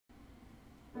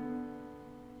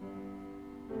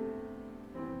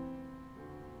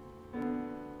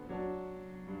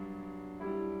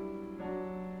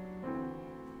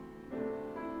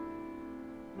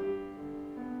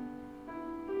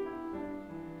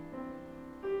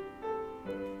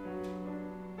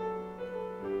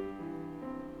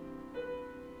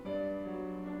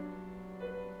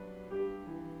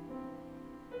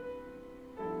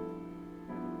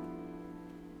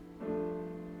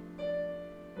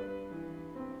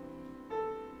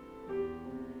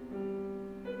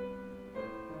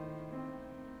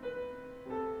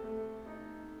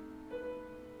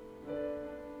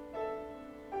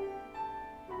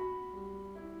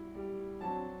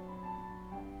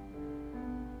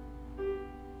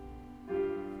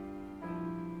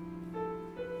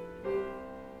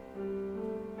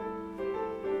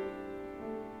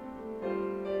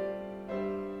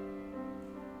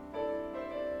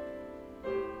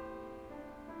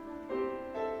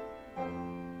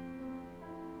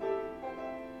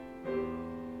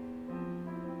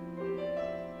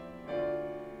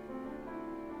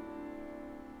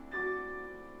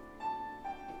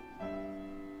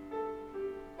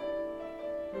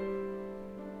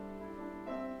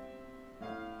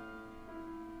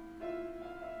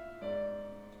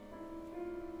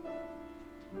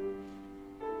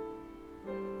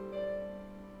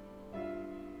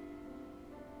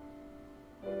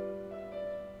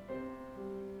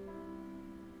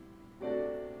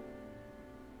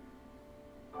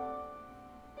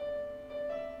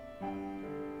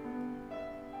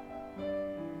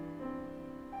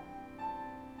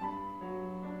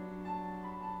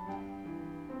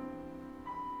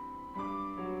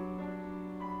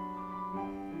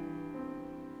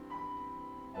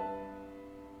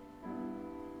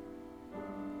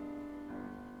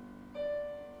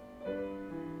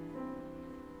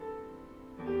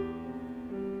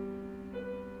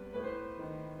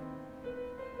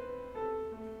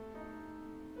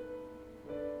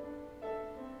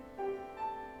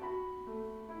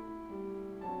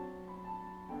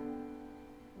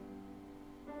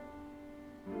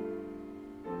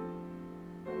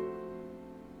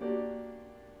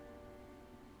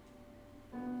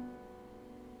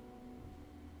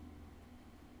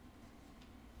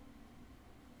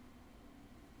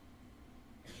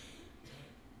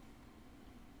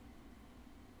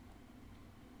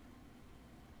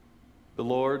The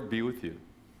Lord be with you.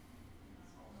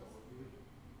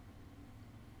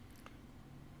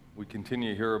 We continue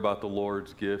to hear about the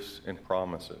Lord's gifts and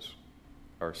promises.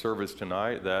 Our service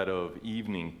tonight, that of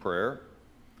evening prayer,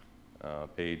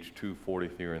 page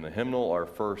 243 in the hymnal. Our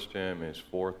first hymn is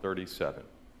 437.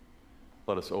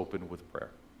 Let us open with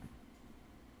prayer.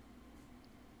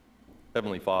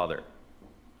 Heavenly Father,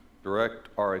 direct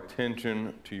our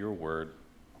attention to your word.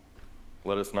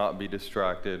 Let us not be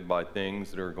distracted by things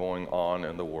that are going on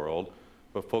in the world,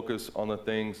 but focus on the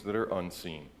things that are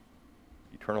unseen.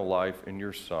 Eternal life in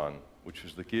your Son, which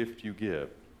is the gift you give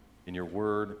in your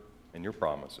word and your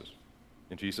promises.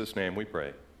 In Jesus' name we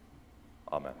pray.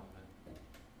 Amen.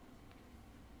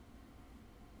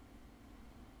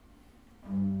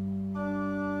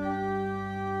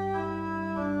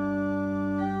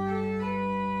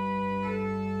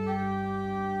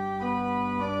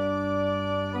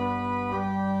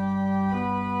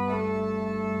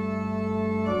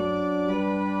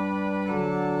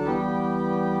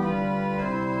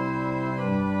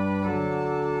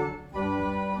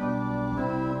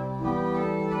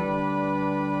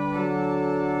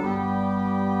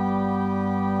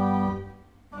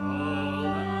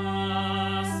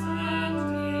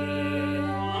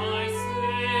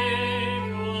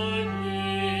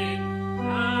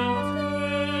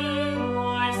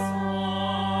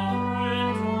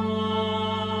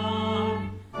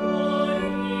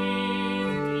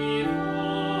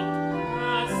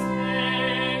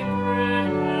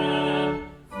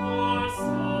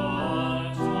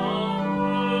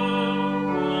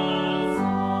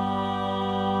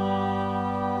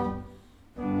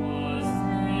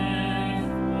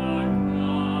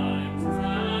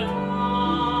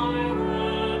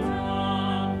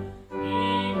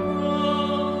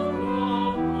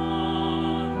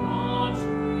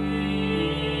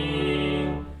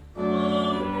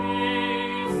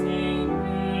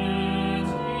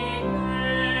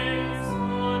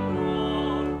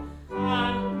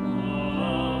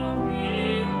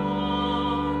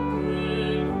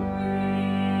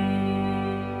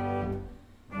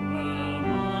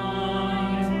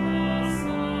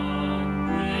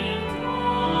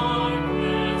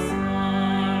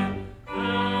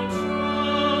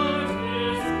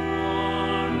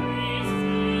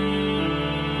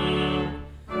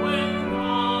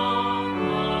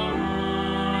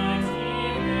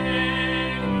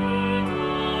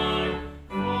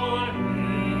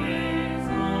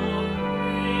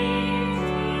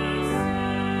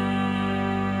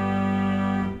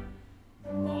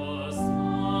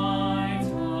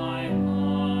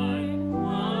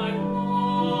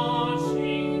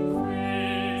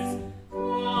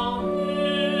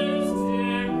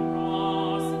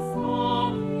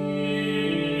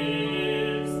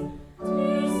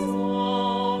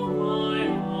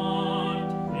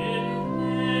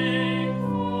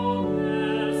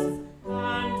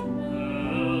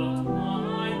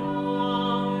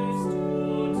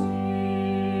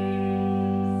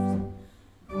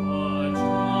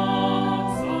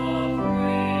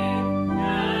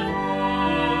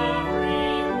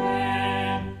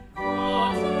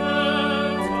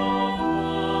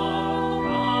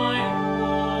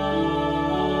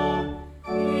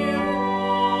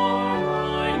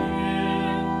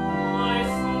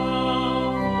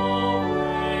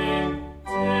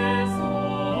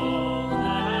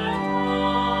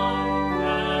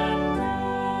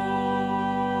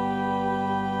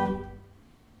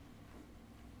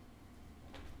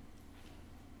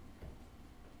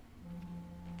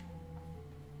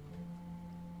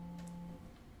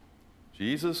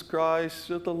 Jesus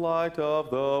Christ is the light of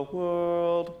the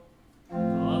world. The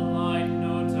light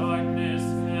no darkness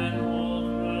can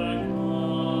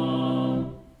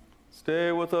overcome.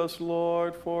 Stay with us,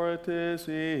 Lord, for it is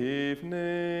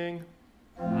evening.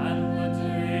 And the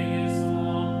day is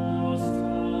almost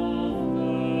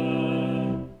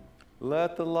over.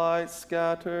 Let the light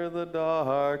scatter the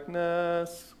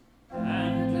darkness.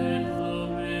 And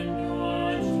illumine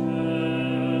your church.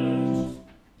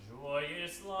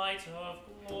 Joyous light of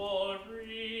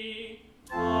glory,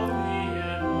 of the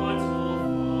immortal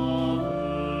Father,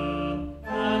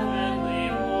 heavenly,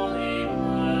 holy,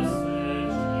 blessed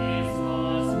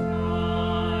Jesus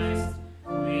Christ,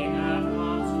 we have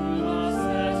come to the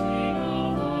setting of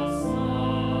the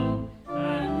sun,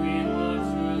 and we look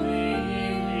to the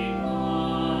evening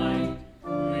light.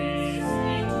 We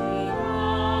sing to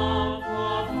God,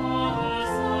 the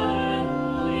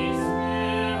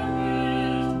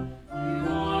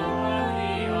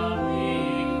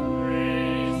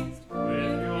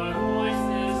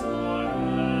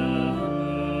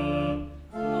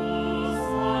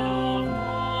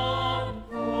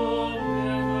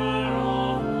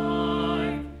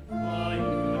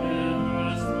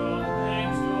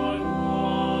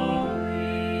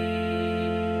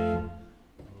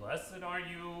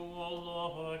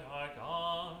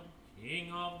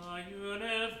of the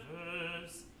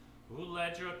universe, who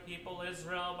led your people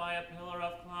Israel by a pillar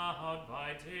of cloud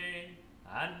by day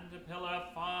and a pillar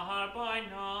of fire by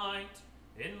night,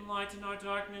 enlighten our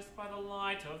darkness by the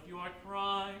light of your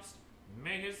Christ.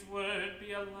 May his word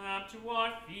be a lamp to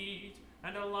our feet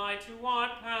and a light to our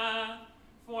path.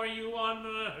 For you are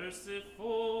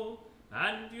merciful,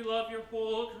 and you love your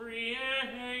whole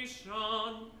creation.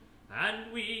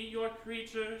 And we, your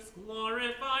creatures,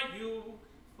 glorify you,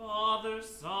 Father,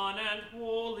 Son, and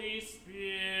Holy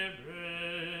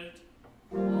Spirit.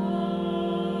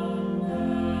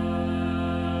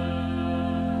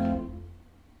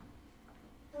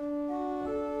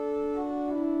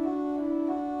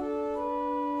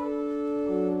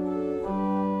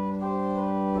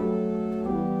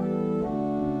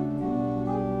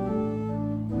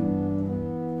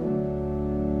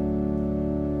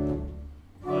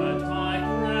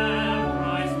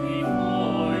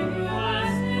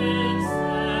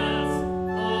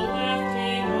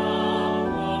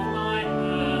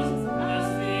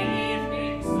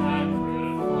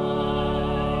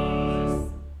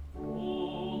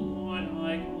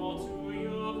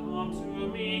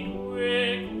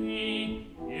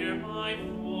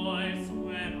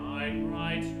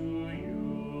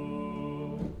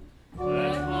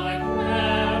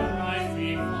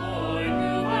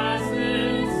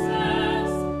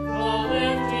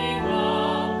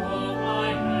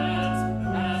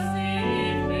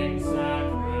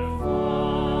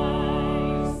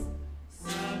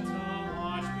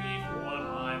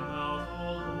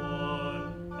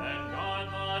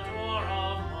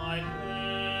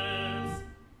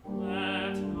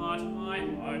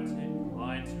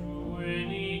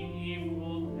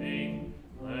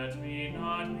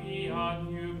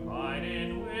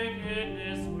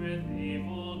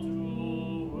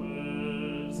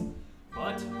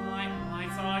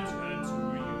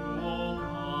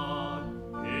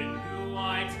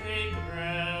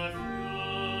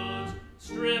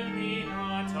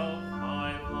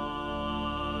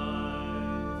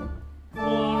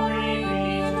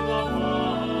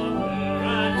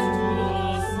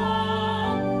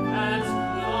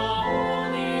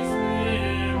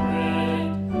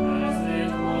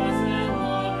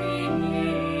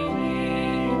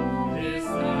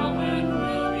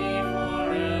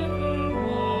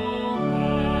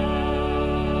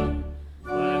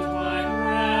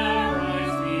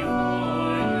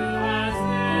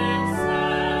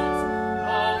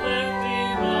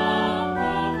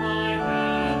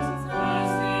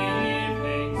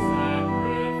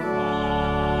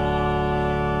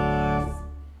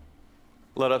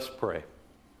 Let us pray.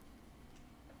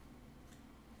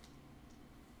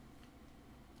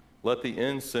 Let the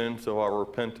incense of our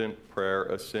repentant prayer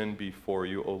ascend before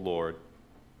you, O Lord.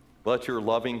 Let your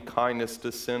loving kindness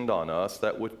descend on us,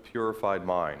 that with purified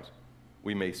minds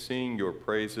we may sing your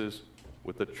praises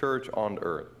with the church on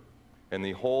earth and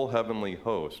the whole heavenly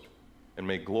host, and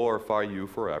may glorify you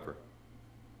forever.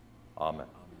 Amen.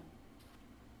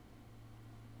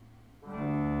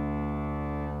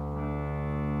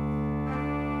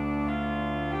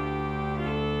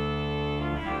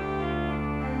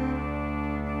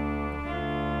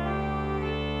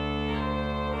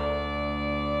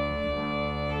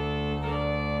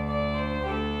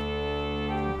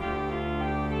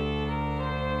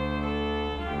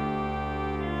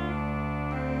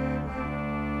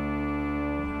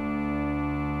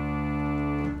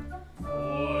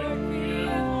 For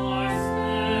you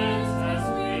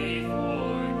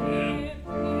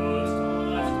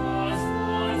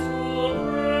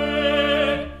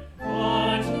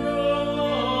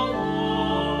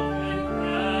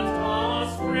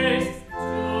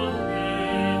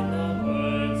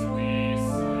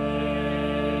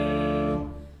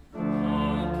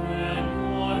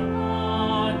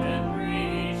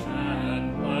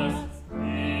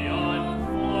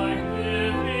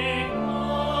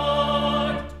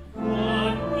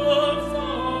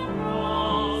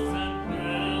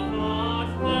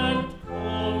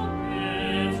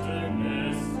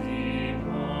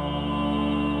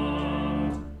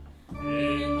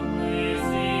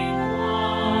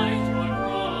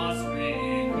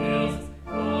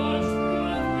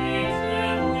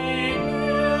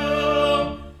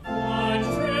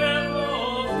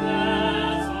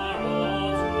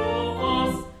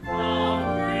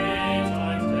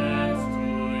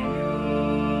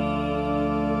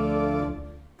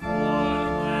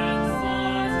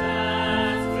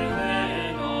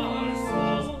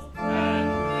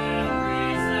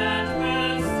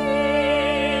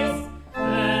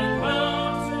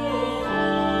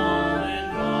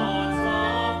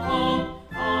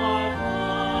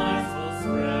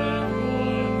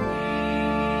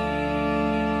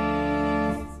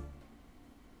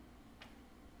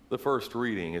The first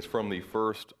reading is from the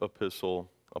first epistle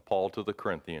of Paul to the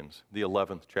Corinthians, the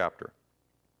 11th chapter.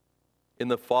 In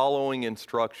the following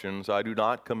instructions I do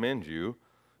not commend you,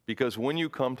 because when you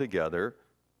come together,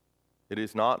 it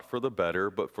is not for the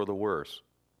better, but for the worse.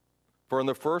 For in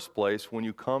the first place, when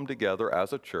you come together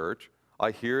as a church,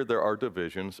 I hear there are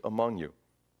divisions among you.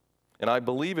 And I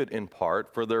believe it in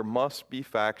part, for there must be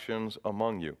factions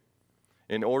among you,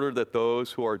 in order that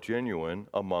those who are genuine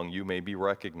among you may be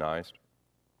recognized.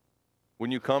 When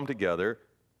you come together,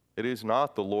 it is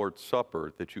not the Lord's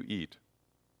Supper that you eat.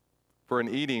 For in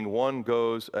eating, one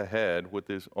goes ahead with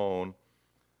his own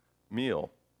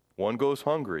meal. One goes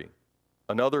hungry,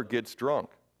 another gets drunk.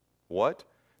 What?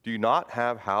 Do you not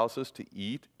have houses to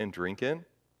eat and drink in?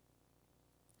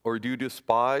 Or do you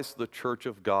despise the church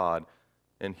of God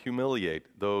and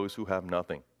humiliate those who have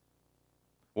nothing?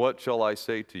 What shall I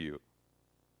say to you?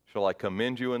 Shall I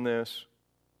commend you in this?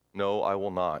 No, I will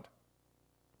not.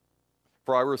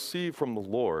 For I received from the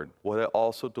Lord what I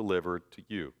also delivered to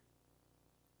you,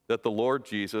 that the Lord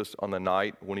Jesus, on the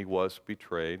night when he was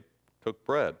betrayed, took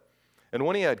bread. And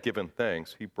when he had given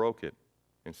thanks, he broke it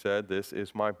and said, "This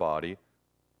is my body,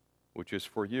 which is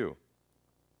for you.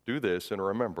 Do this in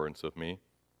remembrance of me."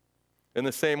 In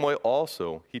the same way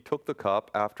also, he took the cup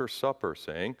after supper,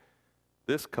 saying,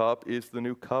 "This cup is the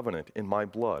new covenant in my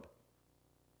blood.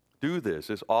 Do this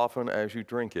as often as you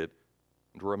drink it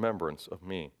in remembrance of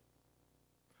me.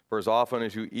 For as often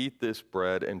as you eat this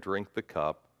bread and drink the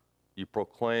cup, you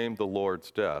proclaim the Lord's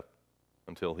death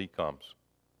until he comes."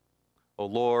 O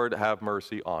Lord, have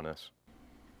mercy on us.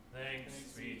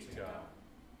 Thanks be to God.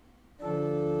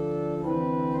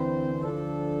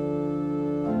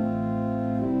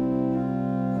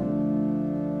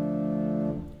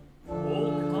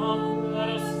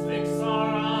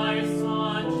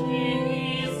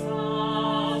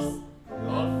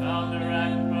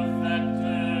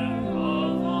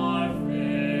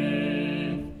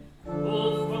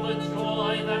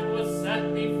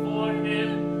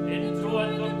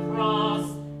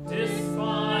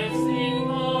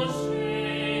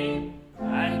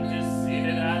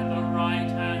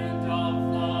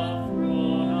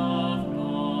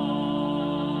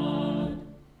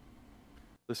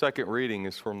 The second reading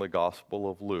is from the Gospel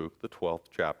of Luke, the 12th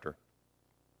chapter.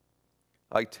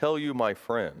 I tell you, my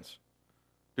friends,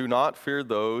 do not fear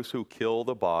those who kill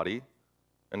the body,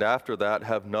 and after that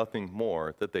have nothing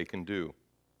more that they can do.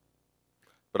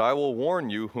 But I will warn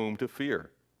you whom to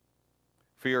fear.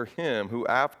 Fear him who,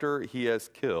 after he has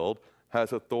killed,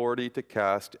 has authority to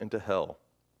cast into hell.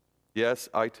 Yes,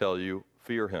 I tell you,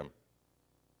 fear him.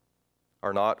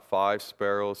 Are not 5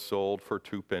 sparrows sold for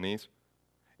 2 pennies?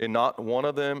 And not one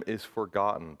of them is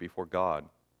forgotten before God.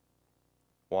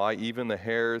 Why, even the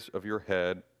hairs of your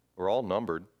head are all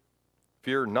numbered.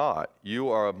 Fear not, you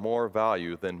are of more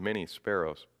value than many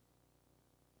sparrows.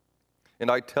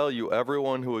 And I tell you,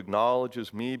 everyone who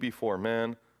acknowledges me before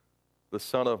men, the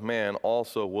Son of Man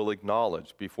also will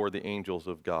acknowledge before the angels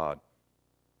of God.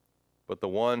 But the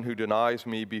one who denies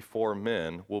me before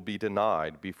men will be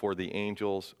denied before the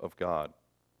angels of God.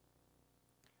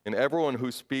 And everyone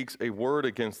who speaks a word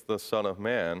against the Son of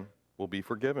Man will be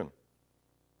forgiven.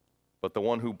 But the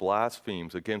one who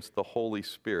blasphemes against the Holy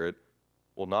Spirit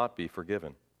will not be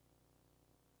forgiven.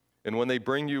 And when they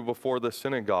bring you before the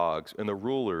synagogues and the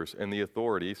rulers and the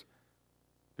authorities,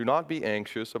 do not be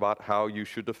anxious about how you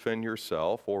should defend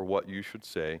yourself or what you should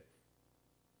say,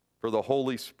 for the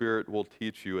Holy Spirit will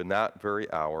teach you in that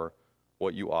very hour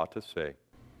what you ought to say.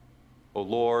 O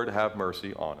Lord, have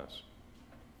mercy on us.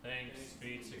 Thanks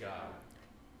be to God.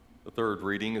 The third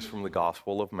reading is from the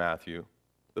Gospel of Mathew,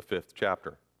 the 5th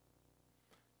chapter.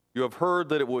 You have heard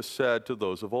that it was said to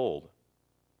those of old,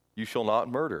 "You shall not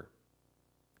murder,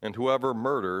 and whoever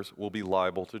murders will be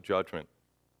liable to judgment."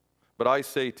 But I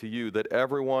say to you that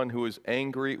everyone who is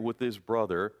angry with his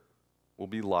brother will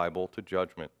be liable to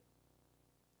judgment.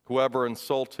 Whoever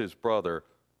insults his brother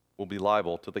will be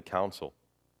liable to the council.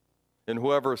 And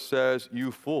whoever says,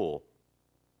 "You fool,"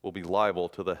 will be liable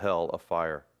to the hell of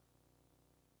fire.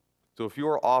 So if you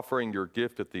are offering your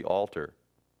gift at the altar,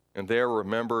 and there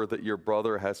remember that your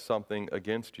brother has something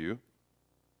against you,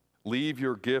 leave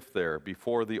your gift there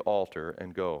before the altar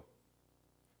and go.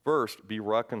 First, be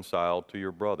reconciled to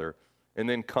your brother, and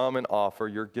then come and offer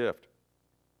your gift.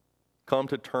 Come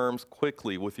to terms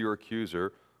quickly with your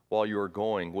accuser while you are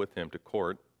going with him to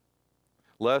court,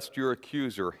 lest your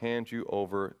accuser hand you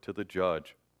over to the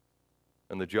judge,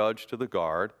 and the judge to the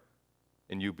guard,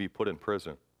 and you be put in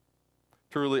prison.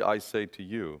 Truly, I say to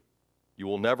you, you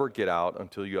will never get out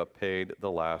until you have paid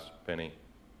the last penny.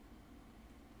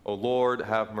 O Lord,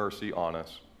 have mercy on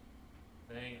us.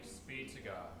 Thanks be to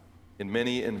God. In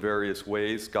many and various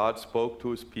ways, God spoke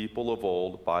to his people of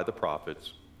old by the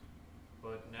prophets.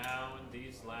 But now, in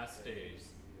these last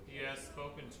days, he has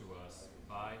spoken to us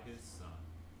by his Son.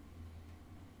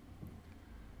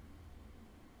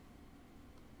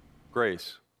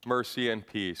 Grace, mercy, and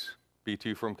peace be to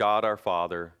you from God our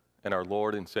Father and our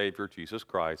Lord and Savior Jesus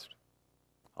Christ.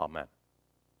 Amen.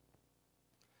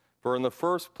 For in the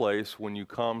first place, when you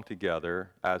come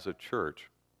together as a church,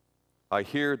 I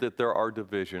hear that there are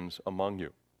divisions among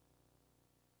you.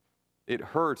 It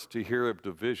hurts to hear of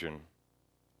division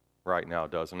right now,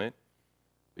 doesn't it?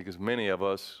 Because many of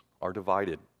us are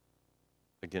divided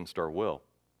against our will.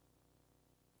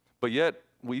 But yet,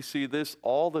 we see this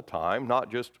all the time, not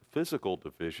just physical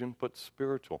division, but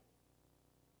spiritual.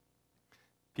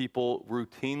 People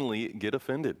routinely get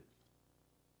offended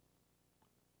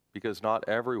because not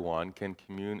everyone can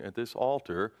commune at this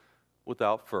altar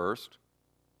without first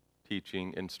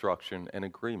teaching, instruction, and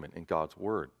agreement in God's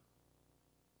Word.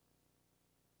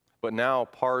 But now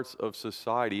parts of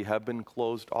society have been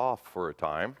closed off for a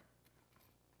time.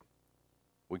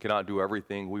 We cannot do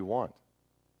everything we want.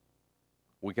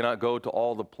 We cannot go to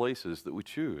all the places that we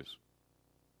choose.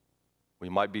 We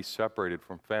might be separated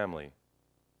from family,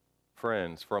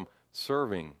 friends, from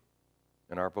serving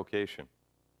in our vocation.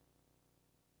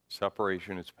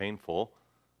 Separation is painful,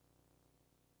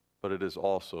 but it is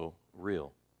also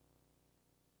real.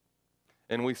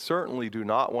 And we certainly do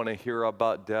not want to hear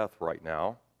about death right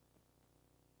now,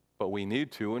 but we need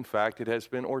to. In fact, it has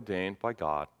been ordained by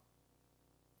God.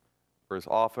 For as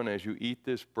often as you eat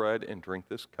this bread and drink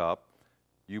this cup,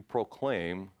 you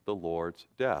proclaim the Lord's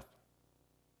death.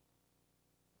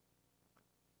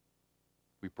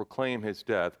 We proclaim his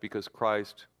death because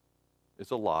Christ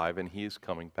is alive and he is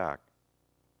coming back.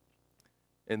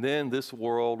 And then this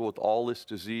world, with all its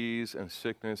disease and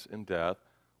sickness and death,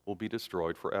 will be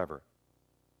destroyed forever.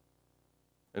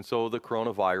 And so the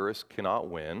coronavirus cannot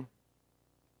win,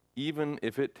 even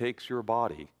if it takes your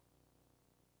body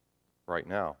right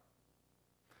now.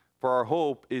 For our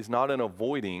hope is not in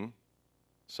avoiding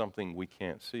something we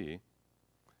can't see.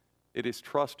 It is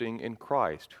trusting in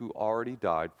Christ, who already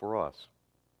died for us.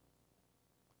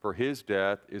 For his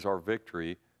death is our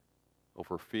victory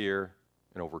over fear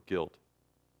and over guilt.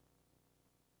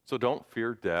 So don't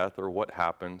fear death or what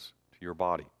happens to your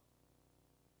body.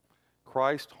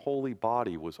 Christ's holy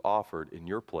body was offered in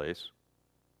your place,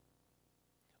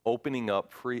 opening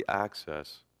up free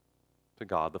access to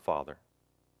God the Father.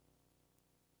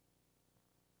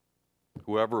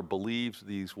 Whoever believes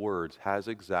these words has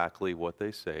exactly what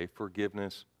they say: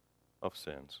 forgiveness of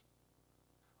sins.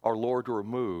 Our Lord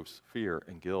removes fear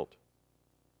and guilt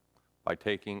by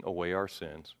taking away our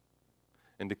sins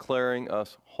and declaring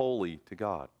us holy to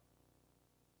God,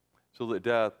 so that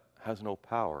death has no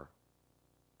power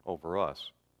over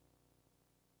us.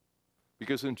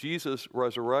 Because in Jesus'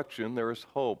 resurrection, there is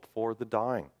hope for the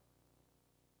dying.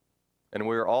 And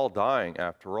we are all dying,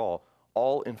 after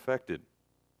all infected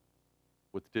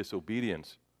with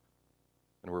disobedience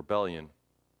and rebellion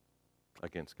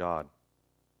against God.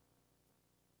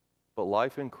 But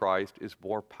life in Christ is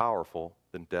more powerful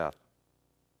than death.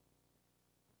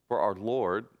 For our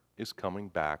Lord is coming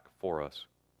back for us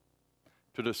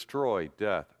to destroy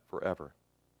death forever.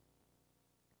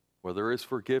 Where there is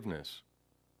forgiveness,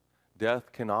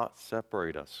 death cannot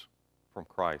separate us from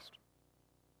Christ.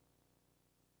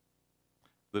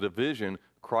 The division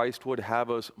Christ would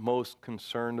have us most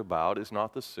concerned about is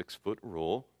not the 6-foot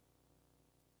rule.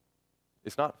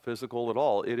 It's not physical at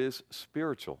all. It is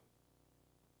spiritual.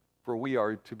 For we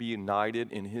are to be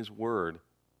united in his word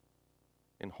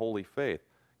in holy faith,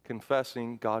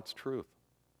 confessing God's truth,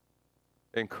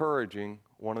 encouraging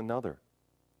one another.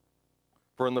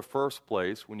 For in the first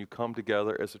place, when you come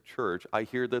together as a church, I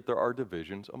hear that there are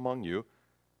divisions among you,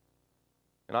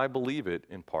 and I believe it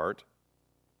in part.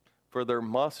 For there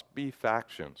must be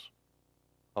factions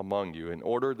among you in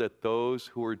order that those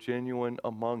who are genuine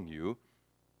among you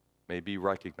may be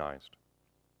recognized.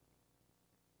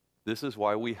 This is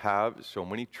why we have so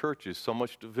many churches, so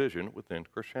much division within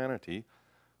Christianity.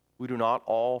 We do not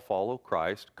all follow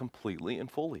Christ completely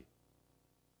and fully.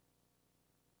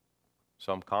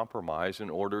 Some compromise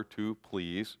in order to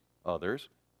please others,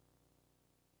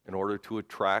 in order to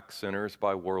attract sinners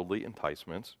by worldly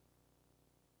enticements,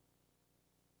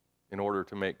 in order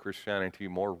to make Christianity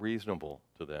more reasonable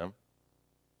to them.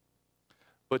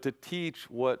 But to teach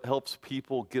what helps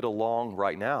people get along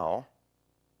right now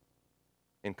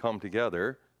and come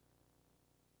together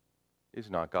is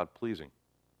not God-pleasing.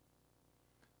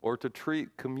 Or to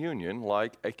treat communion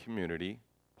like a community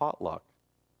potluck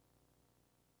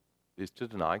is to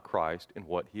deny Christ in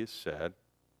what he has said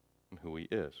and who he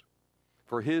is.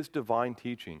 for his divine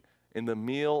teaching and the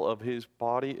meal of his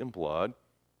body and blood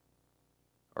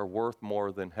are worth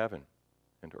more than heaven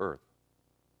and earth.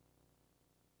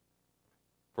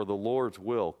 For the Lord's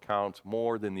will counts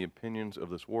more than the opinions of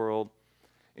this world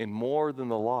and more than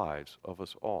the lives of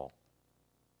us all.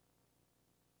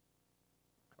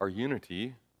 Our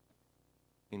unity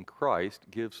in Christ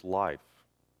gives life,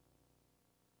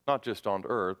 not just on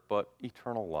earth, but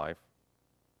eternal life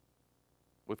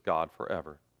with God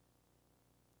forever.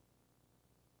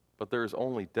 But there is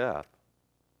only death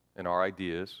in our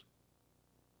ideas,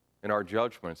 in our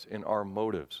judgments, in our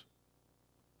motives,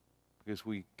 because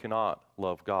we cannot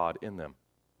love God in them.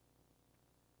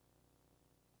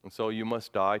 And so you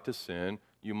must die to sin.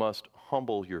 You must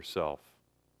humble yourself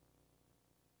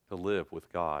to live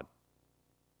with God.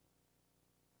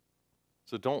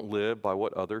 So don't live by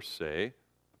what others say.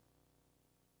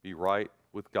 Be right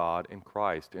with God in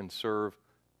Christ and serve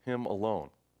him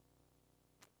alone.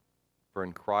 For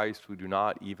in Christ we do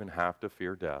not even have to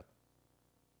fear death.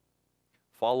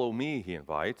 Follow me, he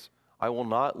invites. I will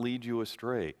not lead you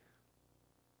astray,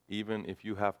 even if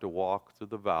you have to walk through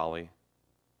the valley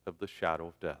of the shadow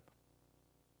of death.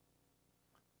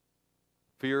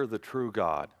 Fear the true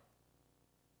God.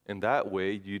 In that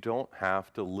way, you don't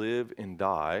have to live and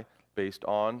die based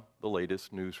on the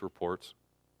latest news reports,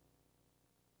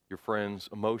 your friends'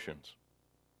 emotions,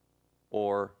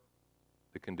 or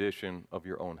the condition of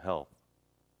your own health.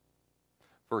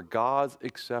 For God's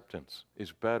acceptance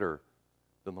is better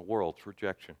than the world's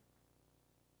rejection.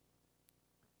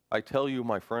 I tell you,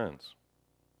 my friends,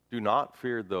 do not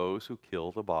fear those who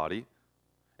kill the body,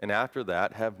 and after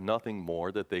that have nothing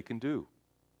more that they can do.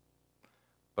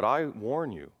 But I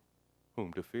warn you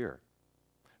whom to fear.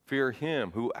 Fear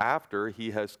him who, after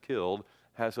he has killed,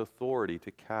 has authority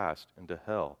to cast into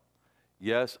hell.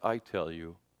 Yes, I tell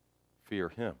you, fear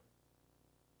him.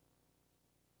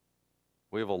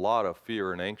 We have a lot of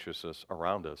fear and anxiousness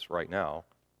around us right now,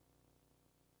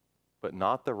 but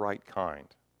not the right kind,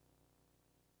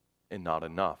 and not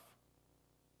enough.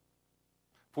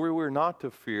 For we're not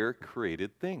to fear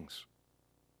created things,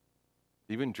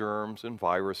 even germs and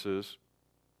viruses,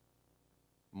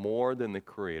 more than the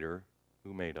Creator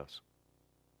who made us.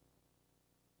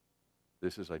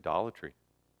 This is idolatry.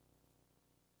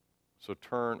 So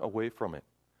turn away from it.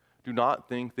 Do not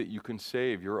think that you can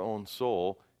save your own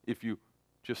soul if you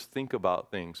just think about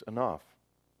things enough.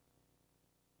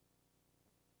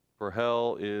 For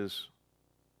hell is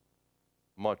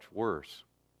much worse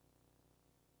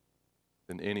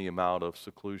than any amount of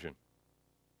seclusion.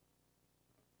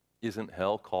 Isn't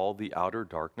hell called the outer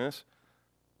darkness?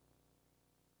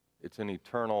 It's an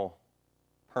eternal,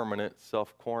 permanent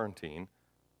self-quarantine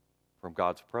from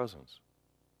God's presence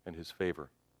and his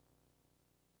favor.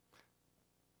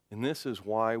 And this is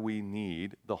why we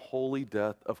need the holy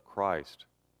death of Christ.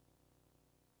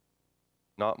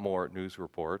 Not more news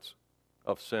reports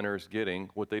of sinners getting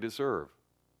what they deserve,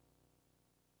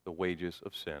 the wages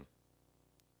of sin.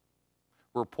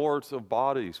 Reports of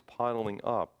bodies piling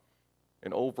up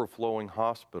and overflowing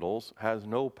hospitals has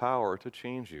no power to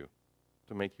change you,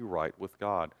 to make you right with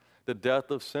God. The death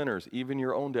of sinners, even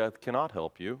your own death, cannot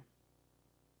help you.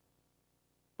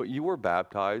 But you were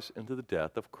baptized into the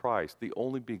death of Christ, the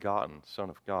only begotten Son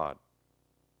of God,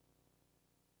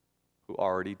 who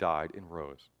already died and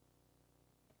rose.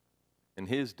 And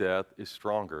his death is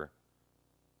stronger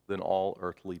than all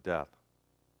earthly death.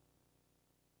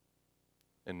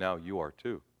 And now you are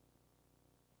too.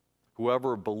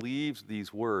 Whoever believes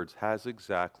these words has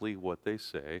exactly what they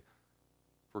say,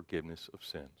 forgiveness of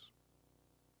sins.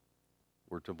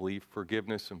 We're to believe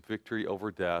forgiveness and victory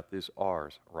over death is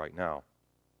ours right now.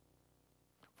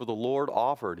 For the Lord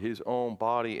offered his own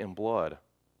body and blood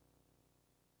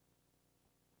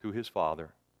to his Father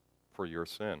for your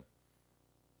sin.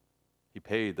 He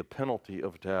paid the penalty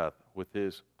of death with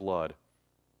his blood,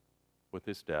 with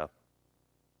his death,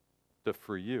 to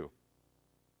free you.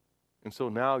 And so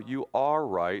now you are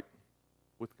right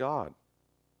with God.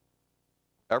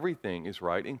 Everything is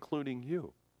right, including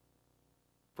you.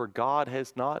 For God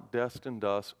has not destined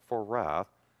us for wrath,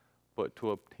 but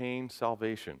to obtain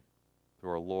salvation through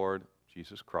our Lord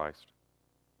Jesus Christ.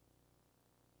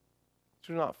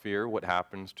 Do not fear what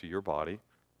happens to your body.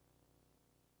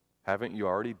 Haven't you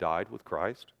already died with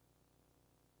Christ?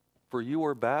 For you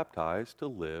were baptized to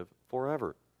live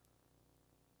forever,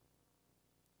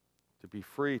 to be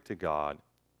free to God,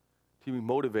 to be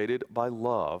motivated by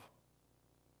love.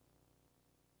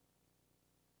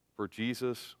 For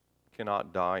Jesus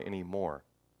cannot die anymore,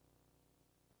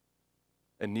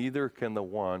 and neither can the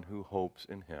one who hopes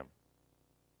in him.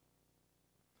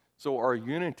 So our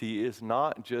unity is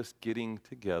not just getting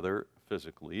together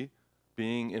physically,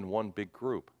 being in one big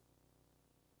group.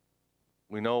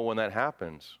 We know when that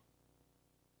happens,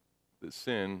 that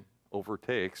sin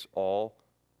overtakes all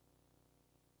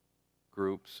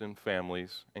groups and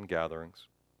families and gatherings.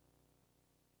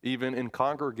 Even in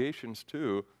congregations,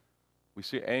 too, we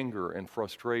see anger and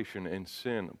frustration and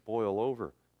sin boil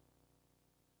over.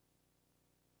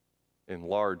 In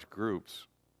large groups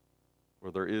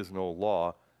where there is no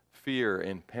law, fear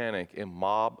and panic and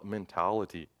mob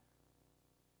mentality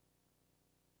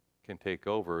can take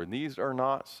over. And these are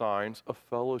not signs of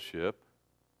fellowship.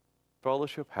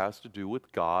 Fellowship has to do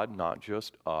with God, not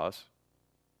just us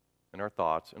and our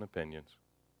thoughts and opinions.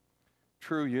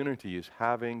 True unity is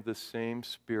having the same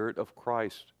Spirit of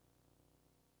Christ.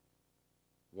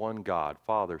 One God,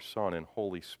 Father, Son, and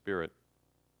Holy Spirit.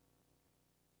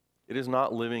 It is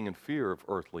not living in fear of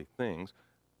earthly things,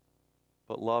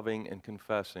 but loving and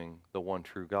confessing the one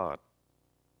true God.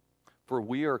 For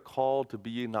we are called to be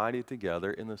united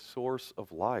together in the source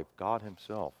of life, God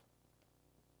Himself.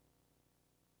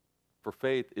 For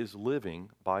faith is living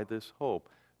by this hope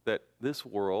that this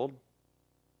world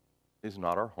is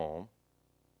not our home.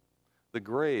 The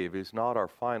grave is not our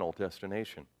final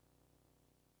destination.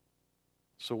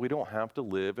 So we don't have to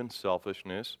live in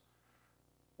selfishness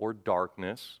or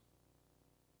darkness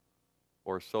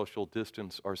or social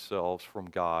distance ourselves from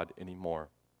God anymore.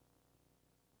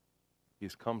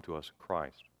 He's come to us in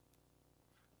Christ.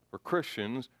 For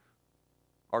Christians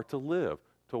are to live,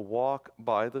 to walk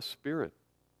by the Spirit,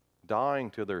 dying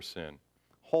to their sin,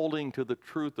 holding to the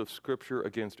truth of Scripture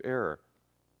against error,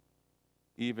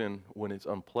 even when it's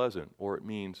unpleasant or it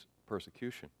means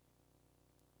persecution.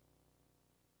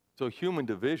 So human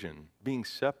division, being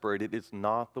separated, is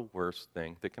not the worst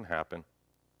thing that can happen.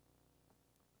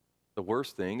 The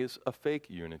worst thing is a fake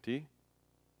unity.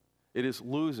 It is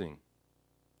losing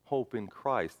hope in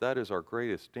Christ. That is our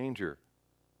greatest danger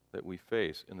that we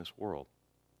face in this world.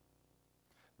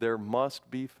 There must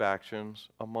be factions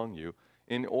among you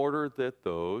in order that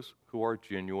those who are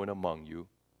genuine among you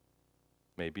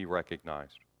may be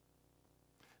recognized.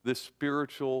 This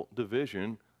spiritual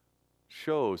division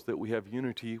shows that we have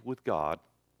unity with God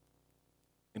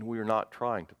and we are not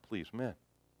trying to please men.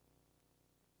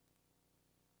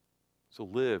 So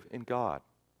live in God,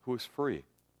 who is free.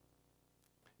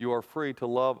 You are free to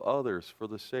love others for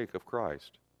the sake of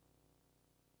Christ.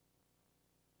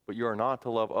 But you are not to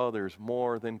love others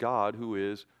more than God, who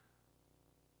is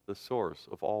the source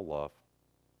of all love.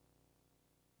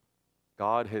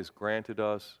 God has granted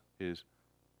us His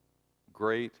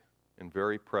great and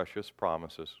very precious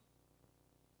promises,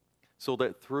 so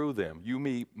that through them you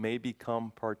may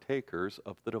become partakers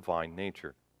of the divine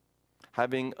nature,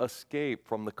 having escaped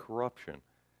from the corruption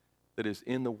that is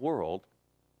in the world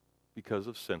because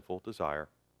of sinful desire.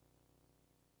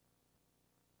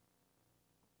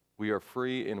 We are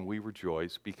free and we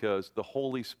rejoice because the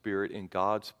Holy Spirit in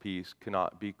God's peace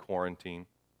cannot be quarantined.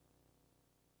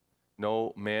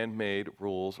 No man-made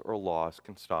rules or laws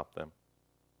can stop them.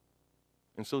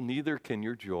 And so neither can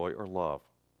your joy or love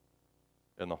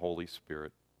in the Holy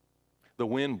Spirit. The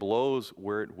wind blows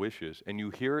where it wishes, and you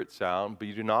hear its sound, but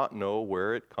you do not know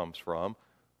where it comes from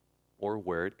or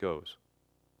where it goes.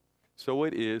 So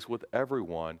it is with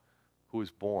everyone who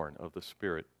is born of the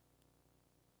Spirit.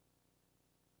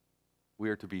 We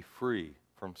are to be free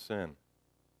from sin,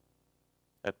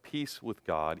 at peace with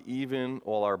God, even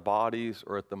while our bodies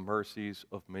are at the mercies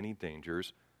of many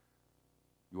dangers.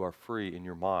 You are free in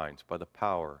your minds by the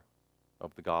power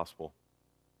of the gospel.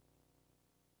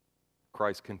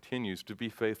 Christ continues to be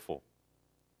faithful,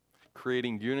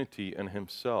 creating unity in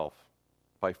Himself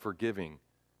by forgiving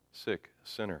sick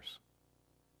sinners.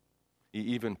 He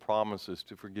even promises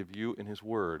to forgive you in His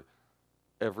Word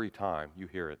every time you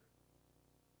hear it.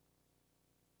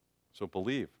 So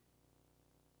believe.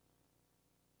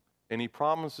 And He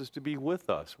promises to be with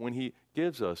us when He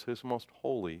gives us His most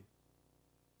holy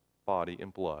body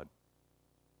and blood.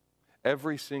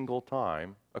 Every single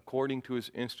time, according to His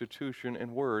institution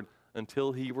and word,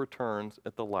 until He returns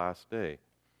at the last day.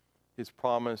 His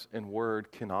promise and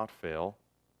word cannot fail.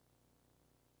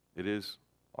 It is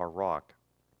our rock.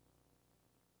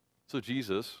 So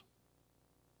Jesus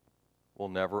will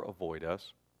never avoid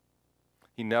us.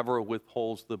 He never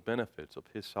withholds the benefits of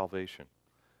His salvation.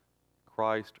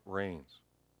 Christ reigns.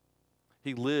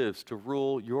 He lives to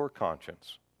rule your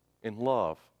conscience in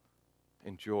love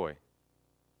and joy.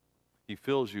 He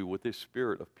fills you with His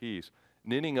Spirit of peace,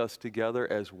 knitting us together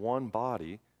as one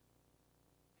body,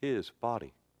 His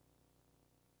body.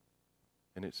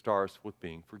 And it starts with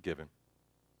being forgiven,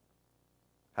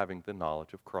 having the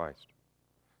knowledge of Christ.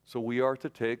 So we are to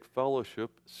take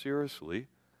fellowship seriously,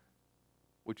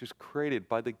 which is created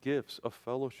by the gifts of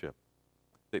fellowship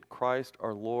that Christ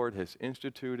our Lord has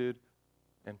instituted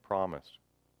and promised.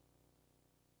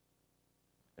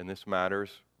 And this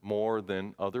matters more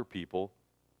than other people.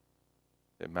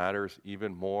 It matters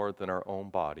even more than our own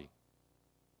body,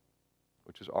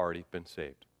 which has already been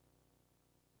saved.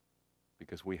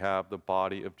 Because we have the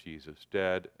body of Jesus,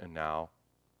 dead and now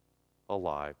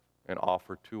alive, and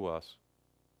offered to us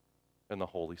in the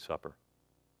Holy Supper.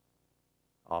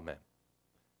 Amen.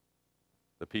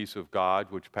 The peace of God,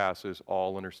 which passes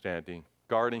all understanding,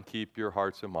 guard and keep your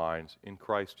hearts and minds in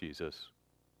Christ Jesus.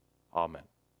 Amen.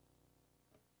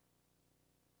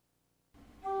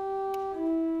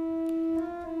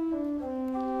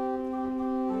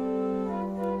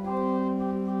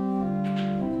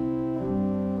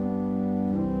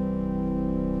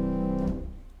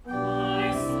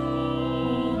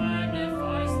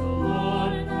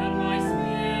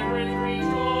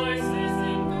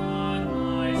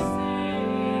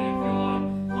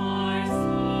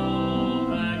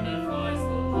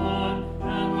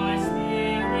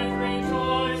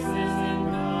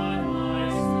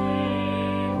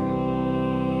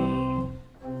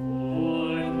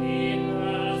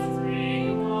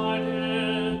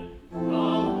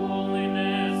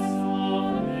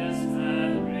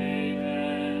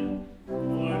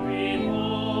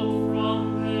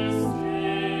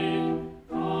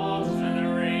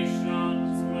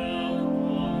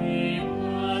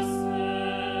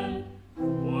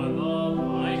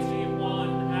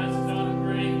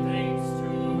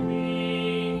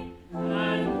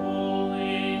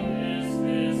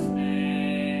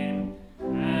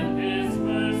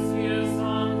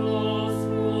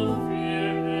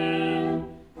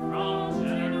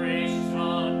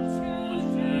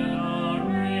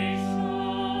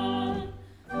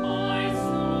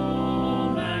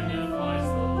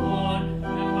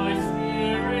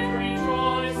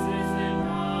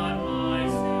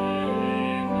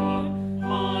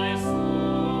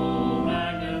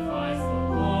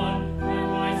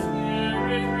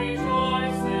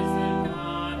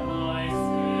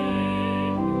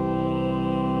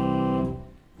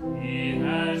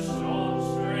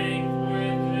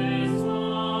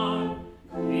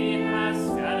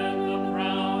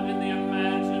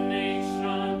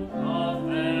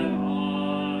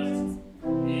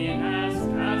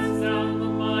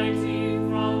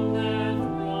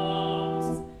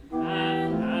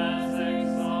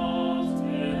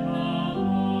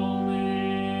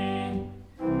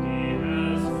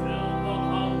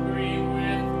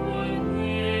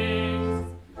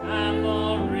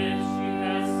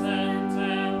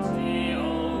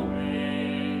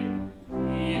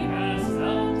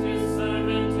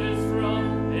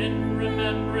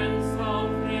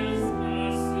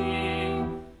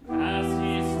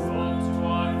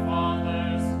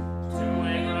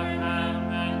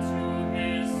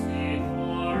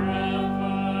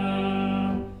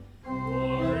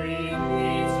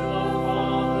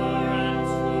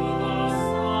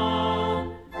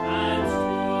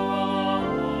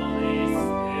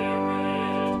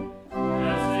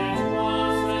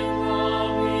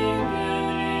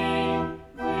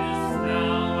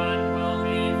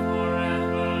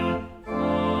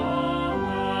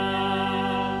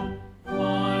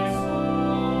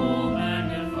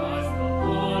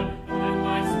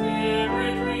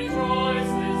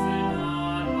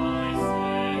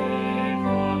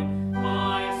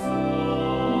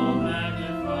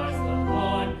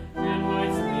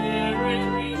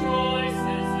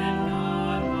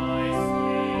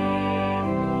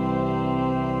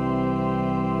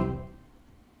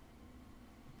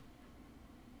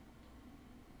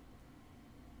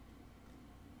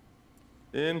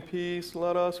 In peace,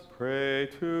 let us pray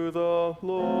to the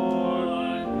Lord.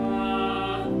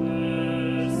 Have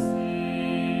mercy.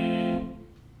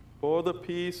 For the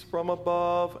peace from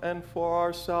above and for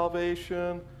our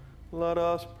salvation, let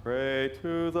us pray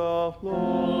to the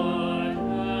Lord.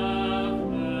 Have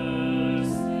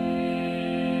mercy.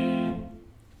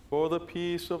 For the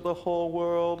peace of the whole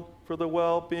world, for the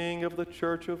well-being of the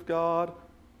Church of God,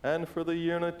 and for the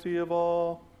unity of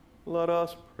all, let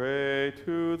us pray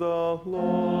to the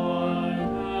Lord.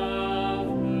 Have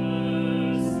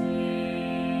mercy.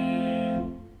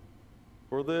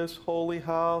 For this holy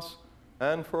house,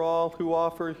 and for all who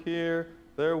offer here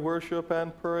their worship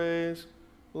and praise,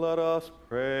 let us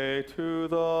pray to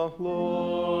the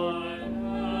Lord.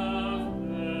 Have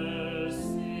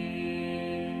mercy.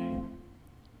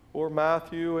 For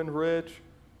Mathew and Rich,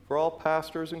 for all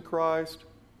pastors in Christ,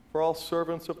 for all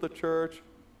servants of the church,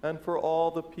 and for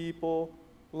all the people,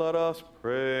 let us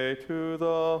pray to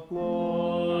the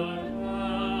Lord.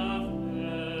 Have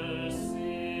mercy.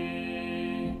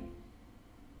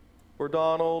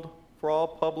 Donald, for all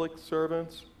public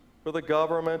servants, for the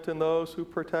government and those who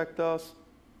protect us,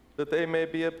 that they may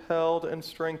be upheld and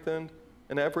strengthened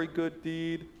in every good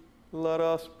deed. Let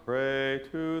us pray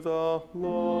to the Lord.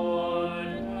 Lord,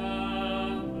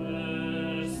 have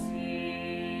mercy.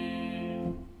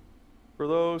 For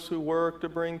those who work to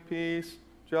bring peace,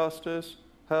 justice,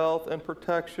 health, and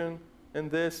protection in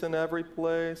this and every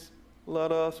place,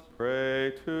 let us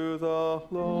pray to the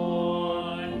Lord.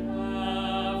 Lord,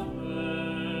 have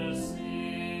mercy.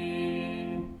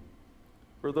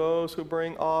 For those who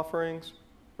bring offerings,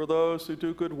 for those who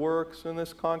do good works in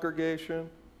this congregation,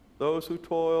 those who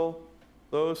toil,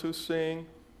 those who sing,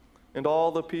 and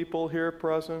all the people here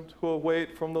present who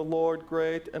await from the Lord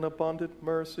great and abundant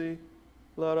mercy,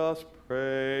 let us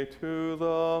pray to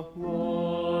the Lord.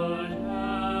 Lord,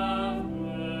 have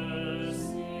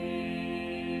mercy.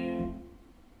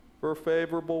 For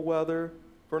favorable weather,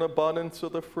 for an abundance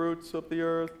of the fruits of the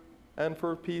earth, and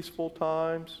for peaceful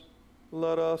times,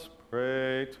 let us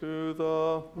pray to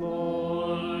the Lord.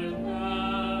 Lord,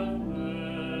 have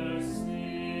mercy.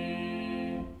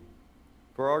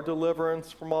 For our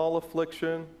deliverance from all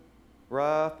affliction,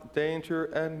 wrath, danger,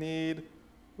 and need,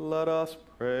 let us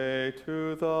pray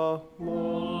to the Lord.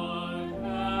 Lord,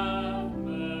 have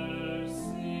mercy.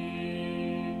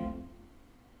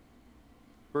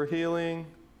 For healing,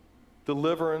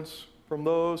 deliverance from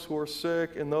those who are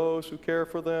sick and those who care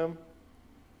for them,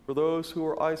 for those who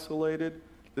are isolated,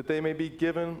 that they may be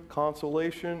given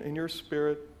consolation in your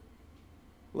spirit,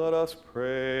 let us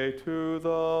pray to the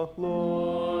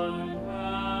Lord. Lord,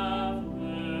 have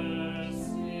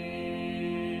mercy.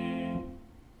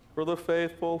 For the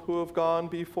faithful who have gone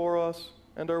before us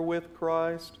and are with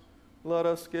Christ, let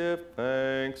us give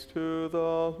thanks to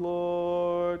the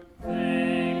Lord.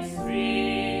 Thanks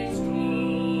be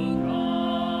to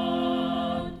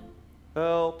God.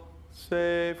 Help,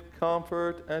 save,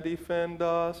 comfort, and defend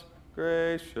us,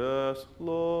 gracious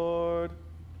Lord.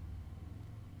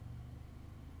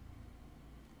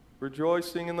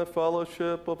 Rejoicing in the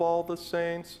fellowship of all the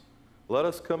saints, let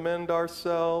us commend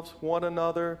ourselves, one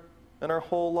another, and our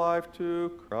whole life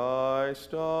to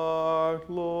Christ our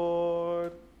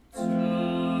Lord. To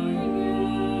you,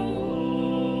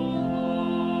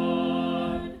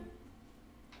 Lord.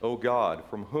 O God,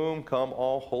 from whom come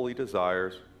all holy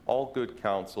desires, all good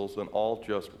counsels, and all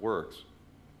just works,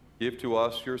 give to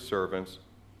us, your servants,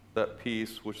 that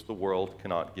peace which the world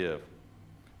cannot give,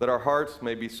 that our hearts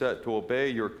may be set to obey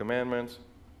your commandments,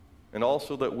 and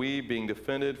also that we, being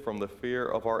defended from the fear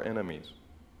of our enemies,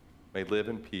 may live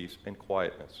in peace and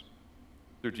quietness.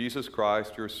 Through Jesus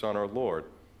Christ, your Son, our Lord,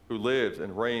 who lives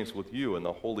and reigns with you in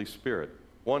the Holy Spirit,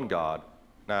 one God,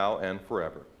 now and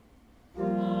forever.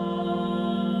 Amen.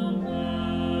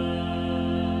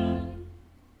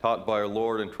 Taught by our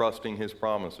Lord and trusting his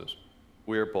promises,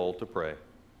 we are bold to pray.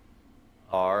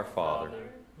 Our Father,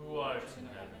 who art in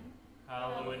heaven,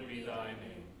 hallowed be thy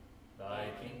name. Thy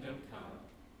kingdom come,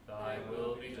 thy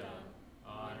will be done,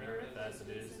 on earth as it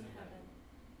is in heaven.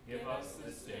 Give us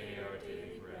this day our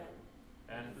daily bread,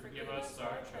 and forgive us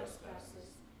our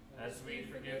trespasses, as we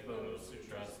forgive those who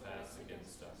trespass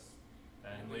against us.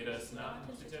 And lead us not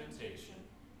into temptation,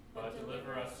 but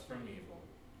deliver us from evil.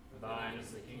 For thine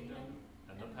is the kingdom,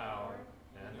 and the power,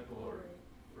 and the glory,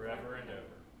 forever and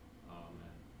ever.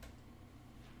 Amen.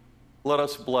 let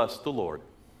us bless the Lord.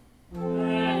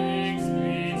 Thanks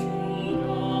be to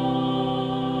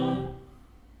God.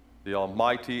 The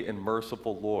Almighty and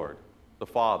merciful Lord, the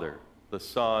Father, the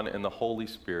Son, and the Holy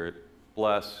Spirit,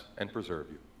 bless and preserve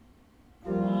you.